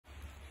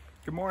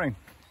Good morning,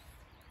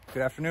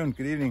 good afternoon,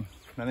 good evening.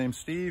 My name's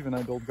Steve and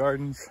I build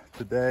gardens.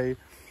 Today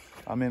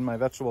I'm in my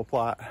vegetable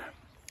plot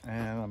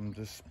and I'm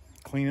just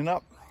cleaning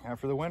up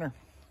after the winter.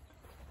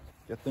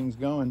 Get things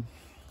going.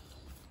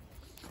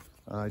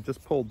 I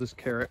just pulled this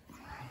carrot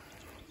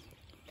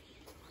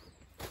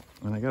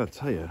and I gotta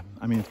tell you,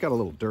 I mean, it's got a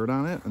little dirt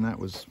on it and that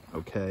was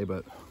okay,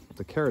 but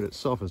the carrot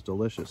itself is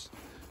delicious.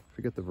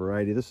 Forget the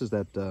variety. This is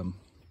that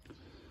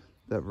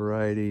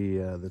variety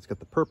that's got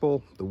the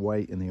purple, the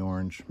white, and the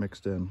orange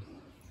mixed in.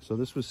 So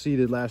this was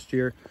seeded last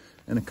year,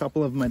 and a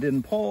couple of them I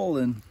didn't pull,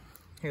 and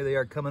here they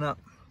are coming up.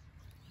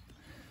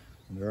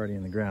 And they're already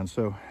in the ground,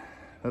 so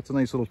that's a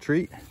nice little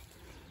treat.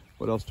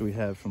 What else do we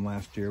have from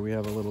last year? We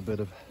have a little bit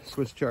of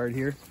Swiss chard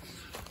here.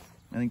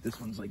 I think this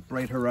one's like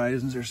Bright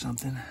Horizons or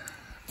something.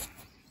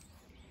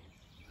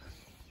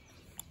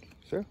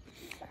 So,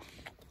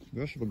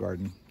 vegetable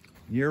garden,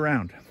 year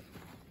round.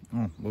 Oh,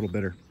 a little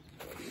bitter.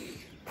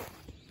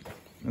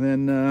 And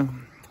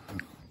then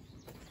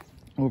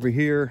over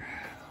here,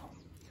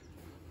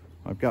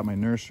 I've got my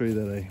nursery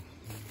that I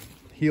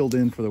healed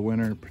in for the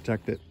winter,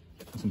 protect it.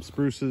 Some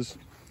spruces.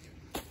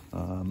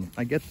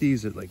 I get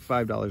these at like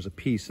 $5 a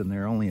piece and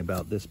they're only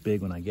about this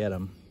big when I get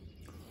them.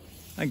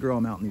 I grow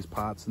them out in these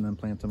pots and then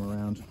plant them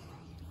around.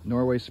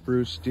 Norway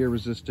spruce, deer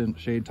resistant,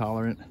 shade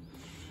tolerant.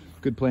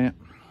 Good plant,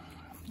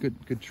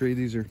 good tree.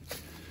 These are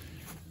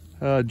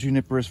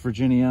Juniperus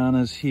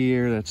virginianus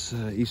here. That's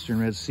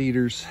eastern red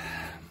cedars.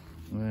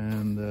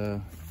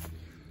 And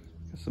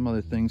some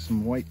other things,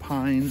 some white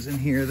pines in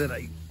here that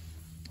I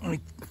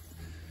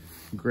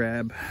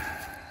grab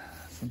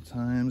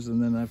sometimes.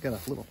 And then I've got a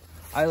little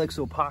Ilex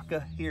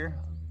opaca here.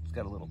 It's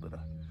got a little bit of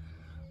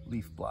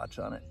leaf blotch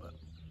on it, but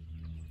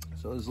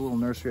so there's a little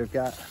nursery I've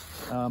got.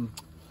 Some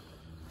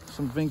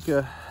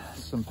vinca,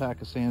 some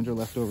pachysandra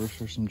leftovers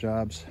for some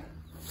jobs.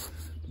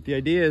 But the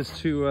idea is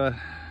to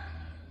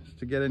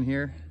get in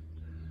here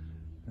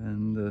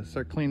and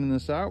start cleaning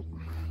this out,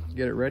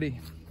 get it ready.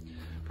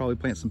 Probably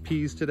plant some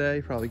peas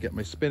today, probably get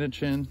my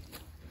spinach in.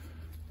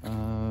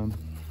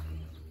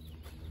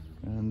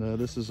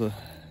 This is a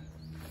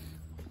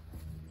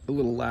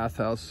little lath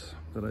house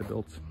that I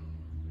built.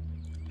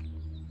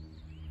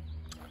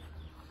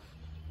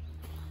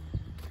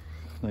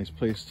 Nice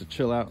place to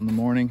chill out in the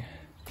morning.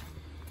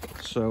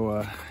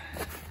 So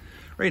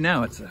right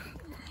now it's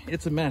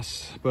a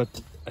mess,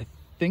 but I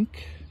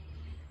think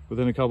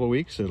within a couple of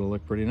weeks it'll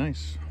look pretty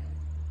nice.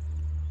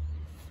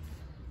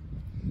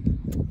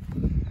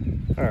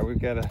 All right, we've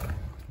got a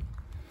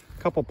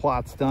couple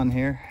plots done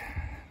here.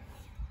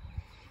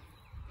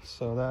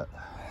 So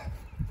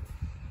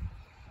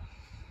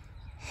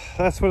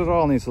that's what it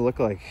all needs to look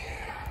like.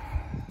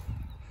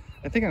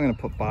 I think I'm gonna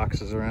put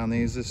boxes around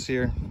these this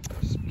year.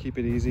 Just keep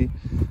it easy.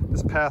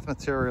 This path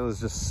material is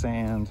just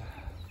sand.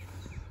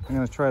 I'm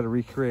gonna try to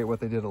recreate what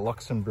they did at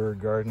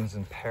Luxembourg Gardens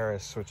in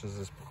Paris, which is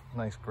this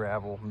nice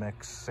gravel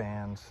mix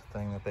sand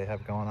thing that they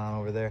have going on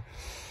over there.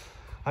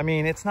 I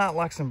mean, it's not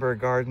Luxembourg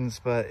Gardens,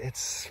 but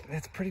it's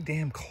pretty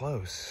damn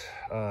close.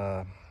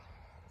 So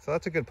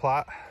that's a good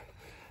plot.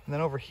 And then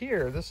over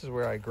here, this is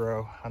where I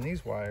grow on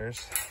these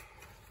wires.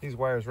 These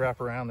wires wrap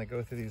around, they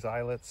go through these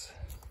eyelets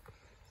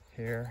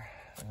here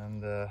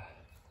and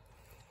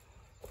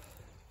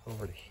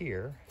over to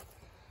here.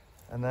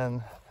 And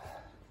then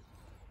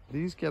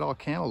these get all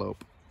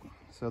cantaloupe.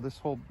 So this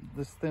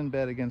thin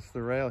bed against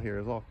the rail here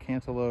is all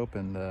cantaloupe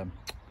and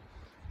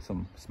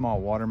some small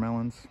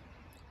watermelons.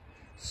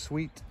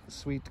 Sweet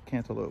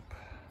cantaloupe.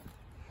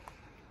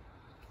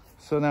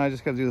 So now I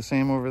just got to do the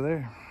same over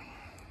there.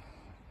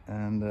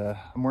 And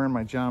I'm wearing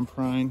my John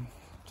Prine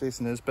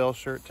Jason Isbell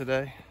shirt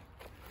today.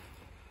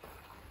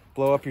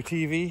 Blow up your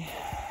TV.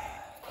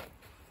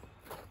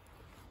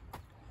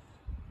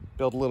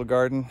 Build a little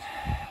garden.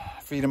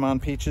 Feed them on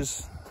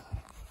peaches.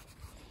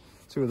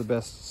 Two of the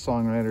best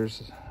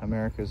songwriters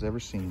America's ever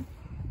seen.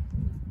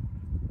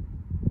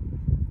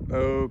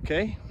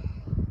 Okay.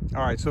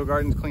 All right, so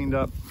garden's cleaned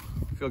up.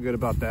 Feel good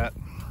about that.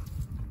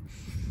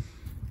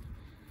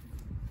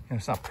 And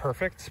it's not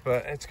perfect,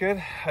 but it's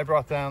good. I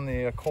brought down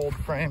the cold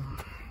frame,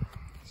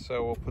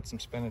 so we'll put some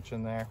spinach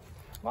in there.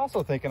 I'm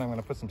also thinking I'm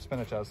going to put some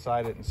spinach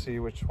outside it and see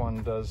which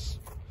one does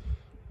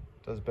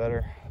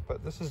better.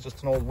 But this is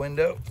just an old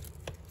window.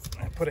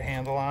 I put a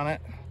handle on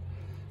it,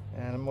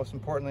 and most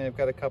importantly, I've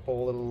got a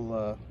couple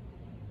little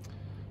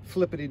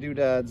flippity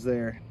doodads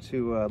there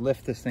to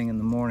lift this thing in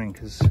the morning,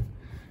 because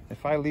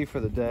if I leave for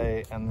the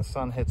day and the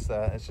sun hits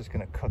that, it's just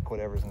gonna cook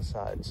whatever's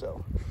inside.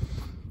 So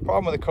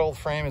problem with the cold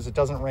frame is it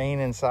doesn't rain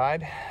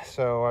inside.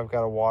 So I've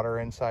got a water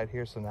inside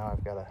here. So now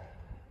I've got to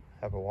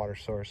have a water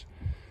source,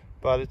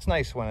 but it's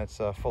nice when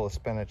it's full of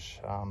spinach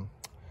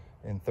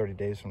in 30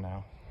 days from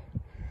now.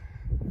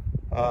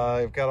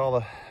 I've got all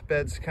the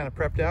beds kind of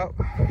prepped out.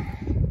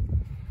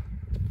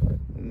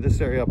 This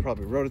area I'll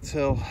probably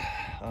rototill,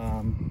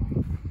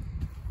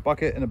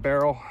 bucket and a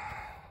barrel.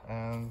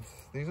 And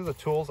these are the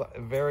tools.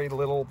 Very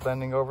little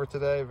bending over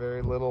today,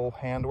 very little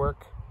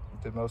handwork.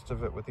 Did most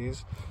of it with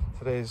these.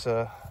 Today's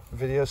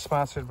video is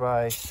sponsored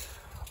by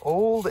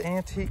old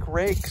antique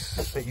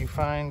rakes that you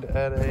find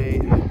at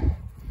a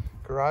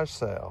garage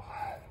sale.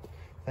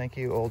 Thank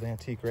you, Old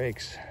Antique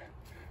Rakes,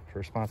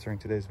 for sponsoring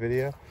today's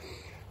video.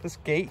 This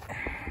gate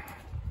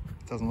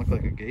doesn't look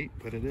like a gate,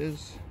 but it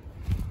is.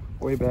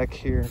 Way back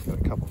here, got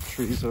a couple of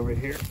trees over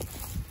here.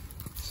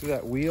 See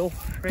that wheel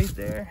right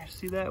there?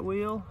 See that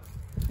wheel?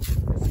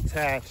 It's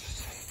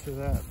attached to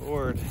that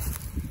board.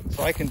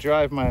 So I can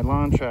drive my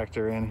lawn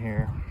tractor in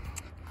here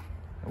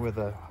with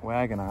a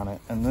wagon on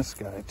it, and this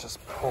guy just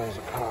pulls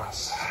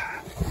across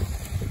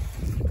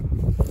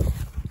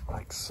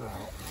like so.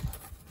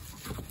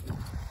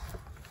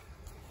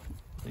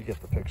 You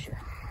get the picture.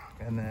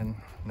 And then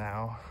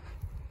now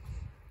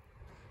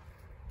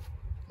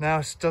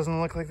it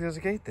doesn't look like there's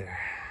a gate there.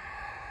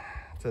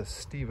 It's a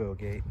Stevo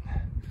gate.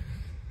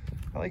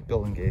 I like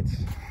building gates,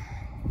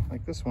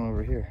 like this one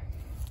over here.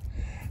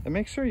 And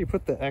make sure you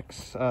put the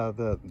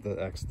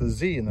the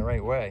Z in the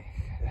right way.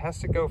 It has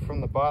to go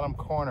from the bottom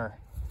corner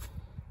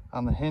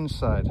on the hinge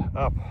side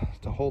up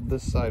to hold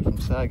this side from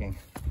sagging.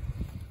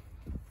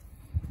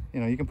 You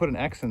know, you can put an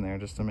X in there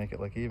just to make it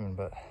look even,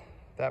 but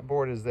that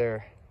board is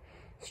there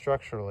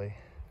structurally.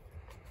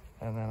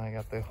 And then I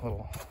got the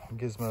little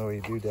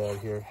gizmo-y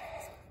doodad here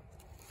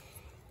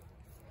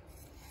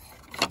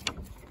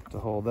to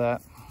hold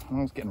that. I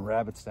was getting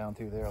rabbits down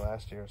through there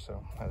last year,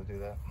 so I had to do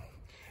that.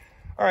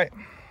 All right.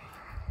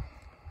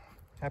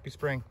 Happy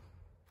spring.